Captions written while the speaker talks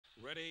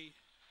Ready.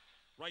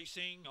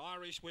 Racing,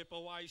 Irish Whip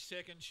away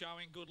second,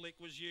 showing good lick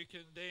was You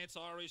Can Dance.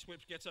 Irish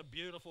Whip gets a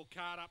beautiful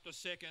card up to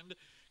second.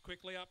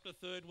 Quickly up to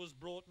third was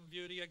Broughton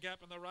Beauty. A gap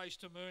in the race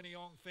to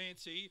Murneyong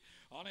Fancy.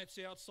 On its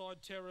outside,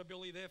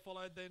 Terrabilly there,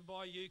 followed then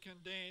by You Can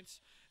Dance.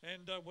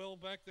 And well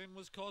back then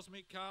was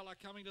Cosmic Carla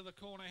coming to the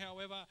corner,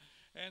 however.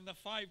 And the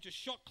fave just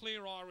shot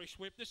clear Irish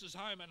Whip. This is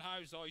Home and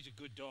Hose. Oh, he's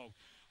a good dog.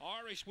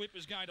 Irish Whip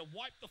is going to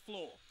wipe the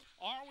floor.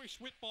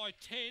 Irish Whip by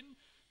 10.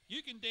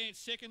 You Can Dance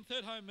second,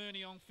 third home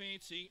Murneyong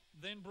Fancy,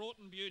 then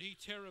Broughton Beauty,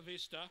 Terra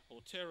Vista, or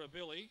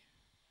Terrabilly.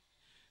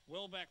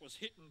 Wellback was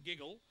Hit and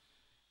Giggle,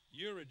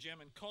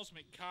 Eurogem and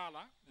Cosmic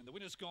Carla, and the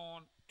winner's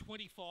gone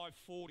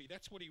 25.40.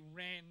 That's what he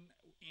ran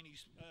in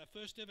his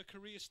first ever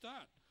career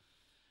start.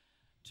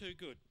 Too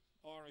good.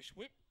 Irish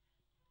Whip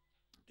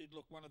did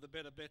look one of the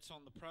better bets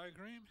on the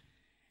program,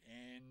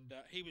 and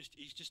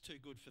he's just too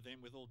good for them,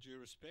 with all due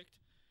respect.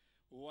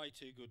 Way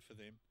too good for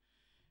them.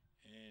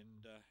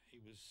 And he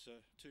was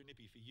too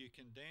nippy for You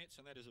Can Dance,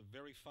 and that is a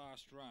very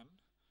fast run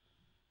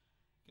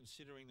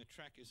considering the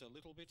track is a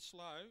little bit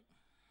slow.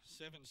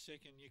 7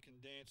 second You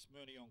Can Dance.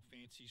 Murneyong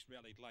Fancy's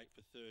rallied late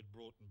for third,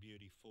 Broughton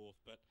Beauty fourth,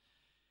 but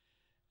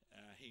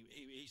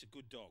he's a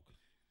good dog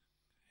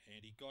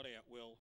and he got out well.